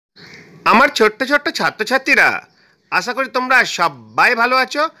আমার ছোট্ট ছোট্ট ছাত্রছাত্রীরা, আশা করি তোমরা সবাই ভালো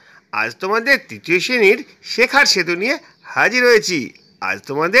আছো। আজ তোমাদের তৃতীয় শ্রেণীর শেখার সেতু নিয়ে হাজির হয়েছি। আজ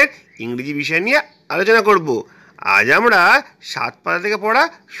তোমাদের ইংরেজি বিষয় নিয়ে আলোচনা করব। আজ আমরা 7 পাতা থেকে পড়া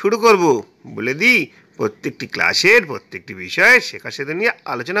শুরু করব। বলে দিই, প্রত্যেকটি ক্লাসের প্রত্যেকটি বিষয়ে শেখার সেতু নিয়ে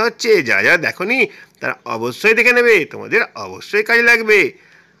আলোচনা হচ্ছে। যা যা দেখোনি তারা অবশ্যই দেখে নেবে, তোমাদের অবশ্যই কাজে লাগবে।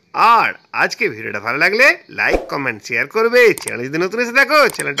 আর আজকে ভিডিওটা ভালো লাগলে লাইক কমেন্ট শেয়ার করবে। চ্যানেল যদি নতুন এসে দেখো,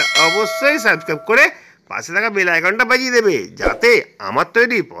 চ্যানেলটা অবশ্যই সাবস্ক্রাইব করে পাশে থাকা বেল আইকনটা বাজিয়ে দেবে, যাতে আমার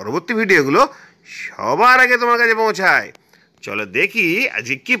তৈরি পরবর্তী ভিডিওগুলো সবার আগে তোমার কাছে পৌঁছায়। চলো দেখি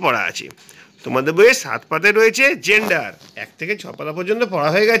আজকে কি পড়া আছে। তোমাদের বইয়ে 7 পাতায় রয়েছে জেন্ডার। 1 থেকে 6 পাতা পর্যন্ত পড়া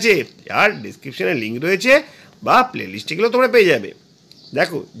হয়ে গেছে, আর ডিসক্রিপশনে লিঙ্ক রয়েছে বা প্লেলিস্টগুলো তোমরা পেয়ে যাবে।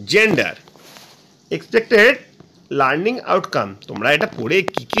 দেখো, জেন্ডার এক্সপেক্টেড লার্নিং আউটকাম। তোমরা এটা পড়ে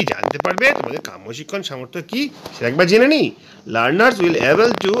কি কি জানতে পারবে, তোমাদের কাম্য শিক্ষণ সামর্থ্য কি সেটা একবার জেনে নিই। Learners will able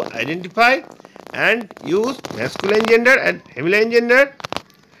to identify and use masculine gender and feminine gender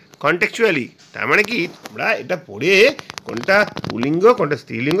কন্টেক্সচুয়ালি। তার মানে কি, তোমরা এটা পড়ে কোনটা পুলিঙ্গ কোনটা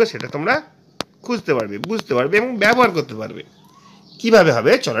স্ত্রীলিঙ্গ সেটা তোমরা খুঁজতে পারবে, বুঝতে পারবে এবং ব্যবহার করতে পারবে। কিভাবে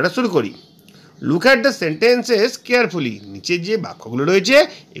হবে, চলো এটা শুরু করি। Look at the sentences carefully. নিচে যে বাক্যগুলো রয়েছে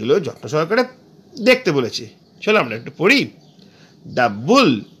এগুলো যত্ন সহকারে দেখতে বলেছে। চলো আমরা একটু পড়ি। The bull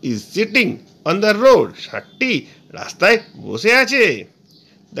is sitting on the road. ষাঁড়টি রাস্তায় বসে আছে।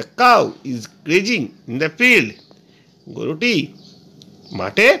 The cow is grazing in the field. গরুটি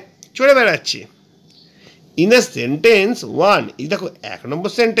মাঠে চড়ে বেড়াচ্ছে। ইন দ্য সেন্টেন্স 1, এই দেখো 1 নম্বর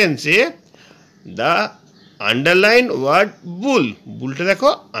সেন্টেন্সে দ্য আন্ডারলাইন ওয়ার্ড বুল। বুলটা দেখো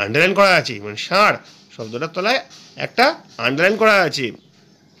আন্ডারলাইন করা আছে, মানে ষাঁড় শব্দটার তলায় একটা আন্ডারলাইন করা আছে।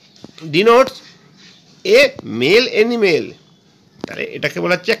 ডিনোটস এ মেল অ্যানিমেল। তাহলে এটাকে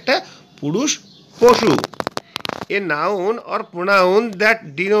বলা হচ্ছে একটা পুরুষ পশু। A noun or pronoun that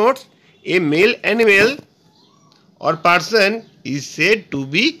denotes A mail animal or person is said to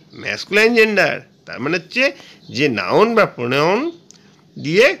B masculine gender. তার মানে হচ্ছে যে নাউন বা প্রোনাউন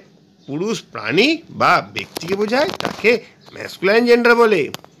দিয়ে পুরুষ প্রাণী বা ব্যক্তিকে বোঝায় তাকে ম্যাসকুলাইন জেন্ডার বলে।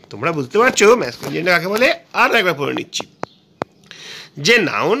 তোমরা বুঝতে পারছো ম্যাসকুলাইন জেন্ডার কাকে বলে? আর একবার পড়ে নিচ্ছি। যে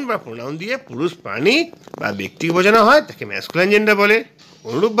নাউন বা প্রোনাউন দিয়ে পুরুষ প্রাণী বা ব্যক্তিকে বোঝানো হয় তাকে ম্যাসকুলাইন জেন্ডার বলে।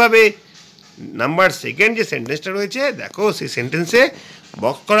 অনুরূপভাবে নাম্বার 2 যে সেন্টেন্সটা রয়েছে, দেখো সেই সেন্টেন্সে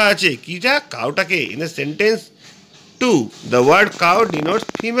বক্স করা আছে কিটা, কাউটাকে। In the sentence 2 the word cow denotes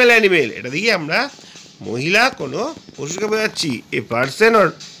female animal. এটা দিয়ে আমরা মহিলা কোনো পশুকে বোঝাচ্ছি। A person or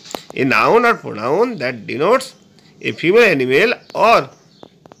a noun or pronoun that denotes a female animal or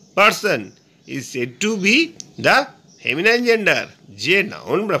person is said to B the feminine gender. যে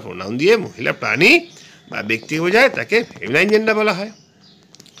নাউন বা pronoun দিয়ে মহিলা প্রাণী বা ব্যক্তিকে বোঝায় তাকে ফেমিনাইন জেন্ডার বলা হয়।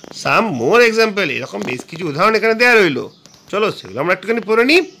 সাম মোর এক্সাম্পল, এরকম বেশ কিছু উদাহরণ এখানে দেওয়া রইল। চলো সেগুলো আমরা একটুখানি পড়ে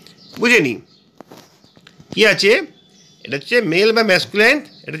নিই, বুঝে নিই কী আছে। এটা হচ্ছে মেল বা ম্যাসকুলাইন,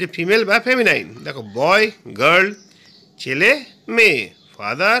 এটা হচ্ছে ফিমেল বা ফেমিনাইন। দেখো, বয় গার্ল, ছেলে মেয়ে,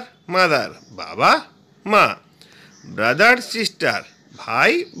 ফাদার মাদার, বাবা মা, ব্রাদার সিস্টার,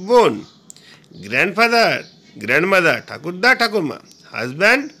 ভাই বোন, গ্র্যান্ডফাদার গ্র্যান্ডমাদার, ঠাকুরদা ঠাকুরমা,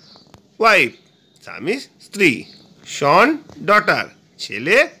 হাজব্যান্ড ওয়াইফ, স্বামী স্ত্রী, সন ডটার,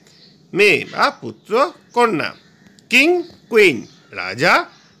 ছেলে মেয়ে বা পুত্র কন্যা, কিং কুইন, রাজা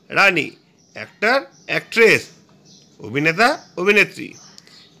রানী, অ্যাক্টর অ্যাক্ট্রেস, অভিনেতা অভিনেত্রী,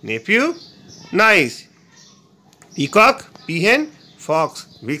 Nephew nice, peacock peahen, Fox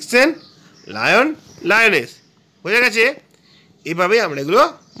Vixen, lion lioness. বোঝা গেছে? এভাবেই আমরা এগুলো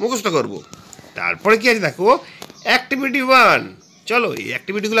মুখস্থ করব। তারপরে কি আছে দেখো, অ্যাক্টিভিটি 1। চলো এই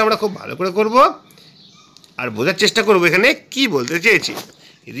অ্যাক্টিভিটিগুলো আমরা খুব ভালো করে করব আর বোঝার চেষ্টা করবো এখানে কি বলতে চেয়েছি।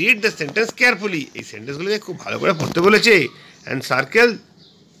 Read the sentence carefully. এই সেন্টেন্সগুলোকে খুব ভালো করে পড়তে বলেছে। And circle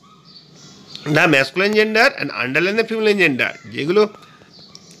the masculine gender and underline the ফিমেলাইন gender. যেগুলো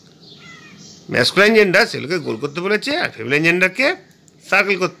ম্যাসকুলাইন জেন্ডার সেগুলোকে গোল করতে বলেছে, আর ফিমেলাইন জেন্ডারকে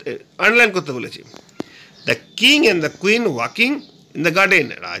সার্কেল করতে আন্ডারলাইন করতে বলেছে। The king and the queen walking in the garden.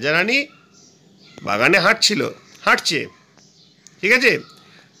 রাজা রানী বাগানে হাঁটছে। ঠিক আছে,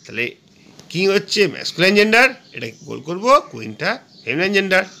 তাহলে কিং হচ্ছে ম্যাসকুলাইন জেন্ডার, এটা গোল করব। কুইনটা ফেমিনাইন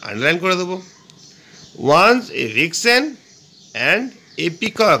জেন্ডার, আন্ডারলাইন করে দেবো। Once a Vixen and a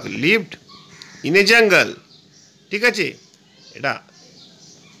peacock lived in a জঙ্গল। ঠিক আছে, এটা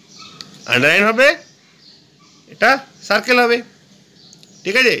আন্ডারলাইন হবে, এটা সার্কেল হবে।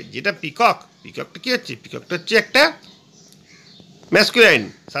 ঠিক আছে, যেটা পিককটা কী হচ্ছে, পিককটা হচ্ছে একটা ম্যাসকুলাইন,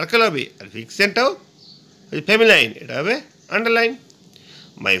 সার্কেল হবে। আর ভিক্সেনটাও ফেমিনাইন, এটা হবে underline.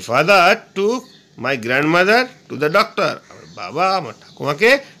 My father took my grandmother to the doctor. আমার বাবা আমার ঠাকুমাকে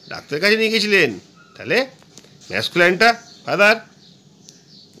ডাক্তারের কাছে নিয়ে গেছিলেন। তাহলে ম্যাসকুলাইনটা ফাদার,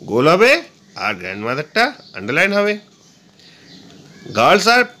 গোল হবে আর গ্র্যান্ডমাদারটা আন্ডারলাইন হবে। Girls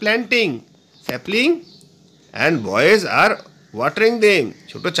R planting sapling and boys R watering them.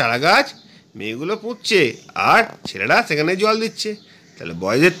 ছোটো চারা গাছ মেয়েগুলো পুঁতছে আর ছেলেরা সেখানে জল দিচ্ছে। তাহলে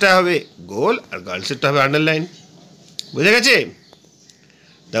বয়েজেরটা হবে গোল আর গার্লসেরটা হবে আন্ডারলাইন। বুঝে গেছে?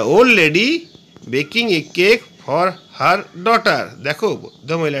 The old lady baking a cake for her daughter. দেখো বৃদ্ধ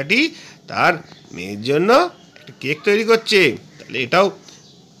মহিলাটি তার মেয়ের জন্য একটা কেক তৈরি করছে। তাহলে এটাও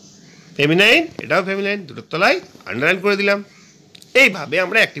ফেমিনাইন, এটাও ফেমিনাইন, দুটোর তলায় আন্ডারলাইন করে দিলাম। এইভাবে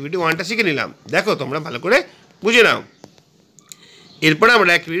আমরা অ্যাক্টিভিটি 1টা শিখে নিলাম। দেখো তোমরা ভালো করে বুঝে নাও। এরপরে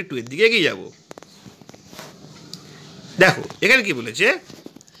আমরা অ্যাক্টিভিটি 2 এর দিকে এগিয়ে যাব। দেখো এখানে কি বলেছে,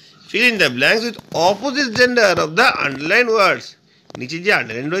 fill in the blanks with opposite gender of the underlined words। নিচে যে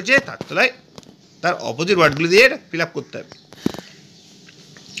আন্ডারলাইন রয়েছে তার তলায় তার অপোজিট ওয়ার্ডগুলি দিয়ে ফিল আপ করতে হবে।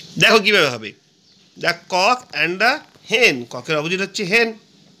 দেখো কীভাবে হবে। দ্য কক অ্যান্ড দ্য হেন, ককের অপোজিট হচ্ছে হেন,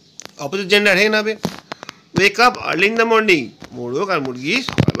 অপোজিট জেন্ডার হেন হবে। Wake up early in the morning, মোরগ আর মুরগি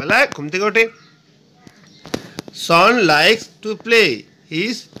সকালবেলায় ঘুম থেকে ওঠে। সন likes to play,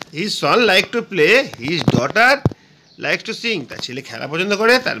 his son like to play, his daughter likes to Singh. তার ছেলে খেলা পছন্দ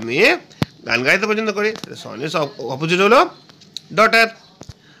করে, তার মেয়ে গান গাইতে পছন্দ করে। সনের অপোজিট হলো ডটার।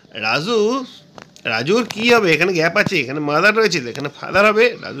 রাজুর কি হবে, এখানে গ্যাপ আছে, এখানে মাদার রয়েছে, এখানে ফাদার হবে।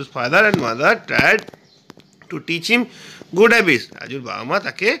 রাজুর father and mother tried to teach him good habits. রাজুর বাবা মা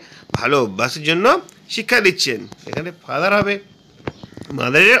তাকে ভালো অভ্যাসের জন্য শিক্ষা দিচ্ছেন, এখানে ফাদার হবে।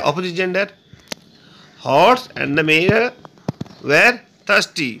 মাদারের opposite gender. Horse and the mower wire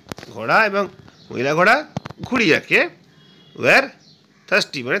thirsty, ঘোড়া এবং মহিলা ঘোড়া ঘুড়িয়াকে ওয়্যার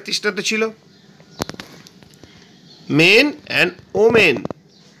থার্স্টি মানে তৃষ্ণার্ত ছিল। Men and women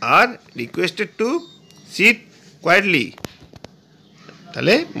are requested to seat quietly.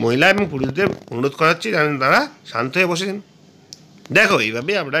 তাহলে মহিলা এবং পুরুষদের অনুরোধ করা হচ্ছে যেন তারা শান্ত হয়ে বসেছেন। দেখো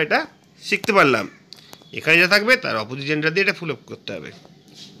এইভাবে আমরা এটা শিখতে পারলাম। এখানে যা থাকবে তার অপোজিট জেন্ডার দিয়ে এটা ফুল আপ করতে হবে।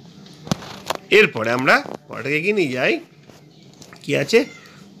 এরপরে আমরা পড়াটাকে এগিয়ে নিয়ে যাই। কি আছে,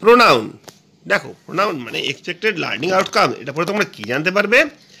 প্রোনাউন। দেখো প্রোনাউন মানে এক্সপেক্টেড লার্নিং আউটকাম। এটা পরে তোমরা কী জানতে পারবে,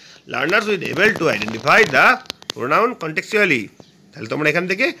 learners will able to identify the pronoun কন্টেক্সচুয়ালি। তাহলে তোমরা এখান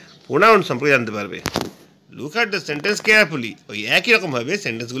থেকে প্রোনাউন সম্পর্কে জানতে পারবে। Look at the sentence carefully, ওই একই রকমভাবে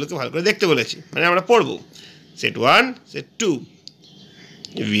সেন্টেন্সগুলোকে ভালো করে দেখতে বলেছি, মানে আমরা পড়বো। Set 1, set 2।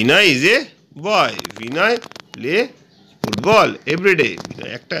 Binoy is a boy, Binoy play football everyday.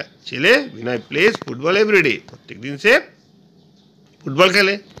 বিনয় একটা ছেলে, বিনয় প্লেস ফুটবল এভরিডে, প্রত্যেক দিন সে ফুটবল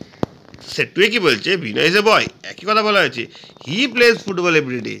খেলে। সেট 2 কি বলছে, বিনয় ইজ এ বয়, একই কথা বলা হয়েছে। হি প্লেস ফুটবল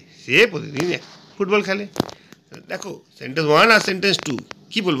এভরিডে, সে প্রতিদিন ফুটবল খেলে। দেখো সেন্টেন্স 1 আর সেন্টেন্স 2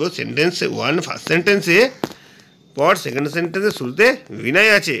 কি বলবো। সেন্টেন্স 1 ফার্স্ট সেন্টেন্সে পর সেকেন্ড সেন্টেন্সের শুরুতে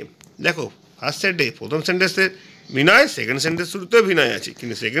বিনয় আছে। দেখো ফার্স্ট সেটে প্রথম সেন্টেন্সে বিনয়, সেকেন্ড সেন্টেন্স শুরুতেও বিনয় আছে,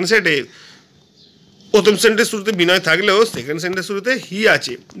 কিন্তু সেকেন্ড সেটে প্রথম সেন্টেন্স শুরুতে বিনয় থাকলেও সেকেন্ড সেন্টেন্স শুরুতে হি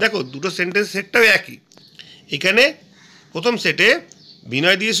আছে। দেখো দুটো সেন্টেন্স সেটটাও একই। এখানে প্রথম সেটে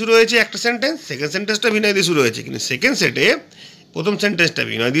বিনয় দিয়ে শুরু হয়েছে একটা সেন্টেন্স, সেকেন্ড সেন্টেন্সটা বিনয় দিয়ে শুরু হয়েছে, কিন্তু সেকেন্ড সেটে প্রথম সেন্টেন্সটা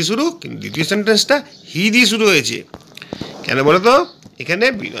বিনয় দিয়ে শুরু, কিন্তু দ্বিতীয় সেন্টেন্সটা হি দিয়ে শুরু হয়েছে। কেন বলো তো, এখানে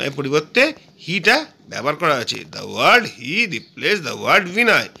বিনয়ের পরিবর্তে হিটা ব্যবহার করা হয়েছে। The word he replace the word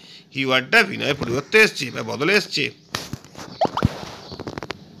বিনয়। হি ওয়ার্ডটা বিনয়ের পরিবর্তে এসছে বা বদলে এসছে।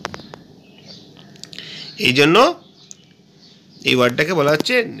 এই জন্য এই ওয়ার্ডটাকে বলা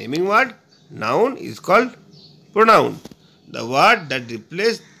হচ্ছে naming word. Noun is called pronoun. The word that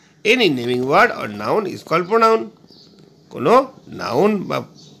replace any naming word or noun is called pronoun. কোনো নাউন বা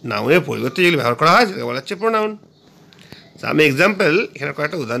নাউনের পরিবর্তে যেগুলো ব্যবহার করা হয় সেটাকে বলা হচ্ছে প্রোনাউন। আমি এক্সাম্পল এখানে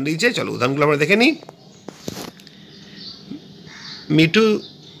কয়েকটা উদাহরণ দিয়েছে, চলো উদাহরণগুলো আমরা দেখে নিই। Mithu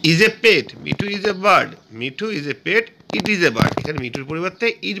is a pet, Mithu is a bird, Mithu is a pet, it is a bird. এখানে মিঠুর পরিবর্তে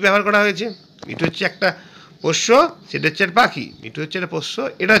ইট ব্যবহার করা হয়েছে। মিঠু হচ্ছে একটা পোষ্য, সেটা হচ্ছে একটা পাখি। মিঠু হচ্ছে একটা পোষ্য,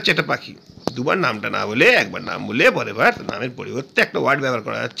 এটা হচ্ছে একটা পাখি। দুবার নামটা না বলে একবার নাম বলে পরের বার নামের পরিবর্তে একটা ওয়ার্ড ব্যবহার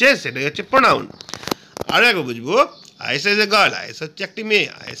করা হচ্ছে, সেটাই হচ্ছে প্রোনাউন। আরও একবার বুঝবো, Ayesha is a girl, Ayesha হচ্ছে একটি মেয়ে,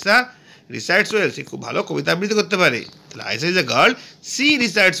 আয়েশা রিসাইটস ওয়েল, সে খুব ভালো কবিতা আবৃত্তি করতে পারে। তাহলে Ayesha is a girl, C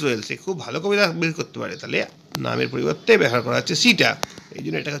রিসাইটস well, সে খুব ভালো কবিতা আবৃত্তি করতে পারে। তাহলে নামের পরিবর্তে ব্যবহার করা হচ্ছে সিটা, এই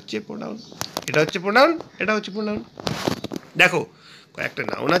জন্য এটা হচ্ছে প্রোনাউন। এটা হচ্ছে প্রোনাউন, এটা হচ্ছে প্রোনাউন। দেখো কয়েকটা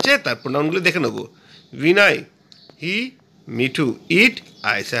নাউন আছে, তার প্রোনাউনগুলো দেখে নেবো। বিনয় হি, মিঠু ইট,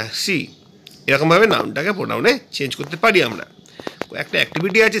 আয়েশা সি। এরকমভাবে নাউনটাকে প্রোনাউনে চেঞ্জ করতে পারি আমরা। কয়েকটা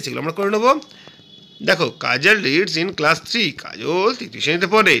অ্যাক্টিভিটি আছে, সেগুলো আমরা করে নেবো। দেখো কাজল রিডস ইন ক্লাস 3, কাজল তৃতীয় শ্রেণীতে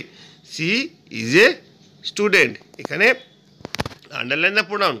পড়ে। সি ইজ এ স্টুডেন্ট, এখানে আন্ডারলাইন দ্য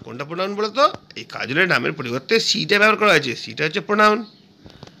প্রোনাউন। কোনটা প্রোনাউন বলো তো, এই কাজলের নামের পরিবর্তে সিটা ব্যবহার করা হয়েছে, সিটা হচ্ছে pronoun.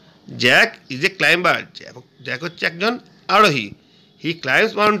 Jack is a climber, Jack হচ্ছে একজন আরোহী। হি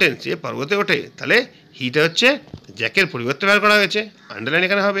ক্লাইম্বস মাউন্টেন, সে পর্বতে ওঠে, তাহলে হিটা হচ্ছে জ্যাকের পরিবর্তে ব্যবহার করা হয়েছে, আন্ডারলাইন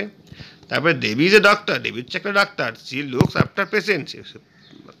এখানে হবে। তারপরে দেবী ইজ এ ডক্টর, দেবী হচ্ছে একটা doctor, she looks after patient,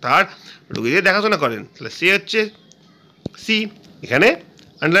 তার রোগীদের দেখাশোনা করেন, তাহলে সে হচ্ছে সি, এখানে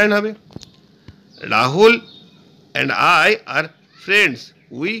আন্ডারলাইন হবে। Rahul and I R friends,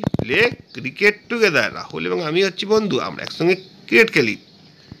 we play cricket together, Rahul এবং আমি হচ্ছি বন্ধু, আমরা একসঙ্গে ক্রিকেট খেলি,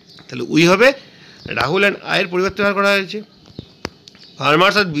 তাহলে উই হবে রাহুল অ্যান্ড আয়ের পরিবর্তে ব্যবহার করা হয়েছে।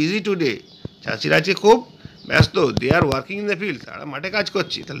 ফার্মার্স আর বিজি টুডে, চাষিরা আছে খুব ব্যস্ত, দে are working in the field, তারা মাঠে কাজ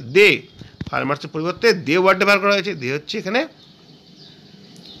করছে, তাহলে দে, ফার্মার্সের পরিবর্তে দে ওয়ার্ডটা ব্যবহার করা হয়েছে, দে হচ্ছে এখানে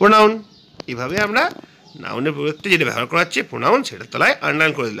প্রোনাউন। এভাবে আমরা নাউনের পরিবর্তে যেটা ব্যবহার করা হচ্ছে প্রোনাউন, সেটার তলায়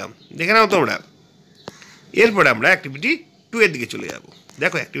আন্ডারলাইন করে দিলাম, দেখে নাও তোমরা। এরপরে আমরা অ্যাক্টিভিটি 2 এর দিকে চলে যাব।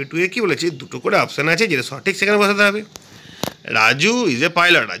 দেখো অ্যাক্টিভিটি 2 এ কী বলেছে, দুটো করে অপশান আছে, যেটা সঠিক সেখানে বসাতে হবে। Raju is a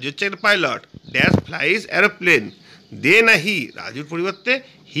pilot, Raju হচ্ছে একটা পাইলট, ড্যাশ ফ্লাইজ অ্যারোপ্লেন, দে না হি, রাজুর পরিবর্তে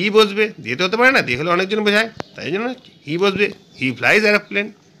হি বসবে, দে তো হতে পারে না, দে হলে অনেকজন বোঝায়, তাই জন্য হি বসবে, হি flies aeroplane.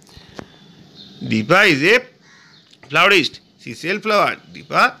 Dipa is a ফ্লাওয়ারিস্ট, C sell flower,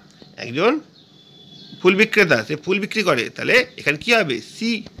 Dipa একজন ফুল বিক্রেতা, সে ফুল বিক্রি করে, তাহলে এখানে কী হবে, সি,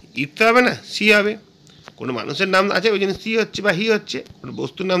 ইট তো হবে না, সি হবে। কোনো মানুষের নাম আছে ওই জন্য সি হচ্ছে বা হি হচ্ছে, কোনো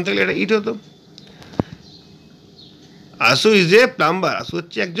বস্তুর নাম থাকলে এটা ইট হতো। আশু ইজ এ প্লাম্বার, আশু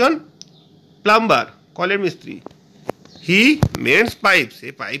হচ্ছে একজন প্লাম্বার, কলের মিস্ত্রি, হি মেন্স পাইপ, সে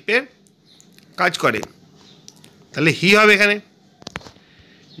পাইপের কাজ করে, তাহলে হি হবে এখানে।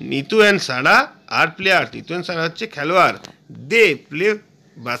 Nitu and Sara R player, Nitu and সারা হচ্ছে খেলোয়াড়, দে প্লে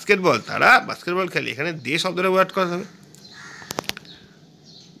বাস্কেটবল, তারা বাস্কেটবল খেলে, এখানে দে শব্দটা ব্যবহার করা হবে।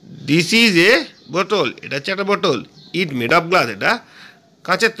 দিস ইজ এ বোতল, এটা হচ্ছে একটা বোতল, ইট মেড অফ গ্লাস, এটা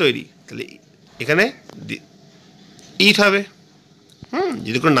কাঁচের তৈরি, তাহলে এখানে ইট হবে।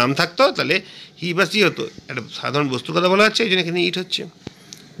 যদি কোনো নাম থাকতো তাহলে হি বা সি হতো, একটা সাধারণ বস্তুর কথা বলা হচ্ছে, এই জন্য এখানে ইট হচ্ছে।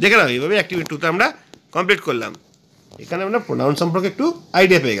 দেখে নাও, এইভাবে অ্যাক্টিভিটি 2টা আমরা কমপ্লিট করলাম। এখানে আমরা প্রোনাউন সম্পর্কে একটু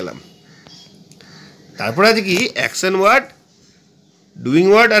আইডিয়া পেয়ে গেলাম। তারপরে আছে কি অ্যাকশন ওয়ার্ড, ডুইং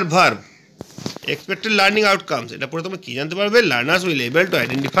ওয়ার্ড আর ভার্ব, এক্সপেক্টেড লার্নিং আউটকামস, এটা পরে তোমরা কী জানতে পারবে, learners will able to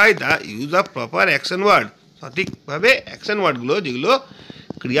identify the use of proper action word, সঠিকভাবে অ্যাকশন ওয়ার্ডগুলো যেগুলো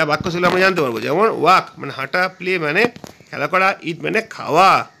ক্রিয়া বাক্য সেগুলো আমরা জানতে পারবো। যেমন ওয়াক মানে হাঁটা, প্লে মানে খেলা করা, ইট মানে খাওয়া,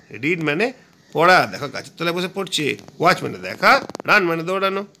 রিড মানে পড়া, দেখো গাছের তলায় বসে পড়ছে, ওয়াচ মানে দেখা, রান মানে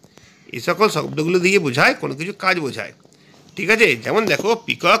দৌড়ানো, এই সকল শব্দগুলো দিয়ে বোঝায় কোনো কিছু কাজ বোঝায়, ঠিক আছে। যেমন দেখো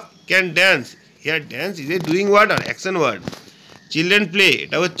peacock can dance, here dance is a doing word R action word. Children play,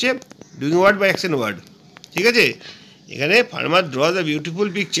 এটা হচ্ছে ডুইং ওয়ার্ড বা অ্যাকশন ওয়ার্ড, ঠিক আছে। এখানে ফার্মার ড্রজ আ বিউটিফুল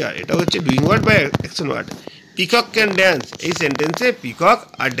পিকচার, এটা হচ্ছে ডুইং ওয়ার্ড বা action word. Peacock can dance, এই সেন্টেন্সে পিকক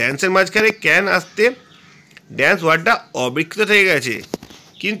আর ড্যান্সের মাঝখানে ক্যান আসতে ড্যান্স ওয়ার্ডটা অবিকৃত থেকে গেছে,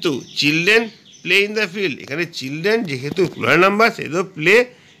 কিন্তু children play in the field, এখানে চিলড্রেন যেহেতু প্লুরাল নাম্বার সেহেতু প্লে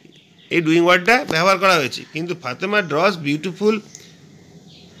এই ডুইং ওয়ার্ডটা ব্যবহার করা হয়েছে, কিন্তু ফাতেমা ড্রজ বিউটিফুল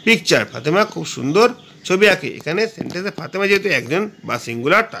পিকচার, ফাতেমা খুব সুন্দর ছবি আঁকে, এখানে সেন্টেন্সে ফাতেমা যেহেতু একজন বা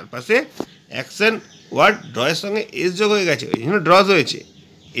সিঙ্গুলার, তার পাশে অ্যাকশন ওয়ার্ড ড্রয়ের সঙ্গে এস যোগ হয়ে গেছে, ওই জন্য ড্রজ হয়েছে।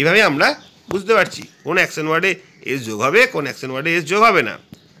 এইভাবে আমরা বুঝতে পারছি কোন অ্যাকশন ওয়ার্ডে এস যোগ হবে, কোন অ্যাকশন ওয়ার্ডে এস যোগ হবে না।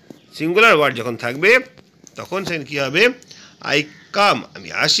 সিঙ্গুলার ওয়ার্ড যখন থাকবে তখন সেখানে কী হবে, আই কাম আমি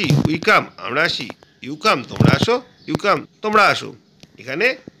আসি, উই কাম আমরা আসি, ইউ কাম তোমরা আসো, ইউ কাম তোমরা আসো। এখানে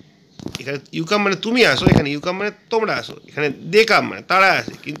এখানে ইউ কাম মানে তুমি আসো, এখানে ইউ কাম মানে তোমরা আসো, এখানে দে কাম মানে তারা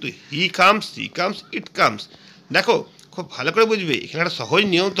আসে, কিন্তু he comes, C comes, it comes. দেখো খুব ভালো করে বুঝবে, এখানে একটা সহজ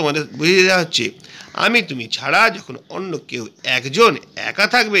নিয়ম তোমাদের বুঝিয়ে দেওয়া হচ্ছে। আমি তুমি ছাড়া যখন অন্য কেউ একজন একা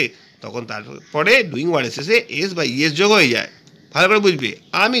থাকবে তখন তারপরে ডুইং ওয়ার্ডের শেষে এস বা ইএস যোগ হয়ে যায়। ভালো করে বুঝবে,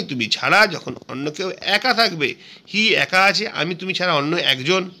 আমি তুমি ছাড়া যখন অন্য কেউ একা থাকবে, হি একা আছে আমি তুমি ছাড়া অন্য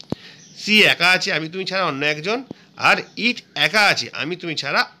একজন, সি একা আছে আমি তুমি ছাড়া অন্য একজন, আর ইট একা আছে আমি তুমি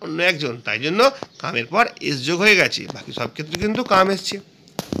ছাড়া অন্য একজন, তাই জন্য কামের পর এস যোগ হয়ে গেছে, বাকি সব ক্ষেত্রে কিন্তু কাম এসছে,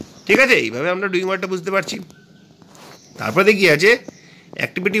 ঠিক আছে। এইভাবে আমরা ডুইং ওয়ার্ডটা বুঝতে পারছি। তারপরে দেখি আছে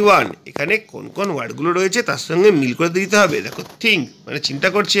অ্যাক্টিভিটি 1, এখানে কোন কোন ওয়ার্ডগুলো রয়েছে তার সঙ্গে মিল করে দিতে হবে। দেখো থিঙ্ক মানে চিন্তা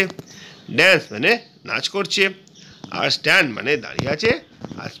করছে, ড্যান্স মানে নাচ করছে, আর স্ট্যান্ড মানে দাঁড়িয়ে আছে,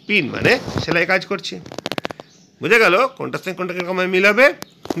 আর স্পিন মানে সেলাই কাজ করছে। বুঝে গেল কোনটার সঙ্গে কোনটা কীরকম মিল হবে?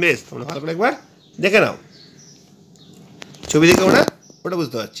 বেশ, তোমরা ভালো করে একবার দেখে নাও, ছবি দেখে আমরা ওটা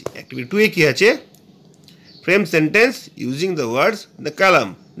বুঝতে পারছি। অ্যাক্টিভিটি 2 এ কী আছে, frame sentence using the words the column.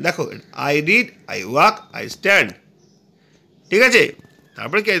 দেখো I read, I walk, I stand, ঠিক আছে।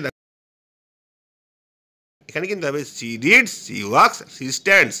 তারপরে কি আছে, এখানে কিন্তু হবে C reads, C wax, C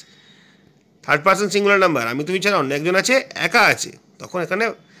stands, third person singular number, আমি তুমি ছাড়া অন্য একজন আছে একা আছে, তখন এখানে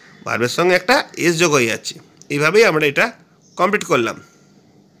ভার্বের সঙ্গে একটা এস যোগ হয়ে যাচ্ছে। এইভাবেই আমরা এটা কমপ্লিট করলাম।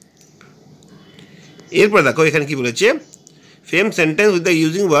 এরপর দেখো এখানে কি বলেছে, frame sentence with the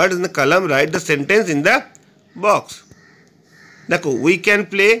using words in the column. Write the sentence in the box. দেখো we can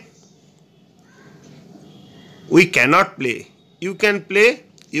play, we cannot play, you can play,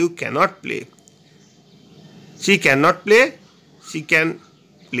 you cannot play, she cannot play, she can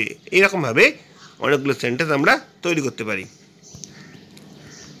play. এইরকমভাবে অনেকগুলো sentence আমরা তৈরি করতে পারি।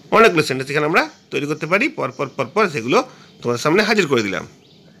 অনেকগুলো sentence এখানে আমরা তৈরি করতে পারি, পরপর সেগুলো তোমাদের সামনে হাজির করে দিলাম।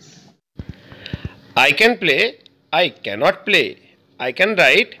 I can play, I cannot play, I can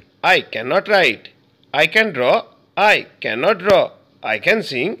write, I cannot write, I can draw, I cannot draw, I can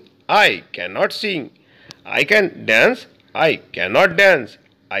sing, I cannot sing, I can dance, I cannot dance,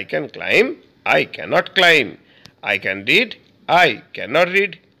 I can climb, I cannot climb, I can read, I cannot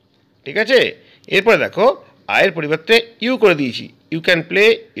read। ঠিক আছে, এরপরে দেখো আয়ের পরিবর্তে you করে দিয়েছি। You can play,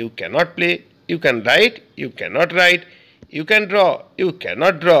 you cannot play, you can write, you cannot right, you can draw, you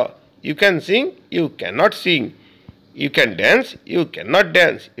cannot draw, you can sing, you cannot Singh, you can dance, you cannot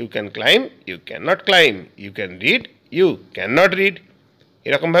dance, you can claim, you cannot claim, you can read, you cannot read.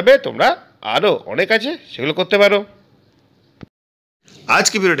 এরকমভাবে তোমরা আরও অনেক আছে সেগুলো করতে পারো।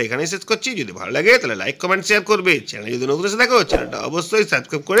 আজকে ভিডিওটা এখানেই শেষ করছি। যদি ভালো লাগে তাহলে লাইক কমেন্ট শেয়ার করবে। চ্যানেল যদি নতুন এসে থাকো চ্যানেলটা অবশ্যই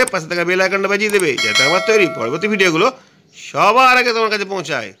সাবস্ক্রাইব করে পাশে থাকা বেল আইকনটা বাজিয়ে দেবে, যাতে আমার তৈরি পরবর্তী ভিডিওগুলো সবার আগে তোমার কাছে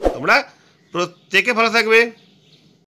পৌঁছায়। তোমরা প্রত্যেকে ভালো থাকবে।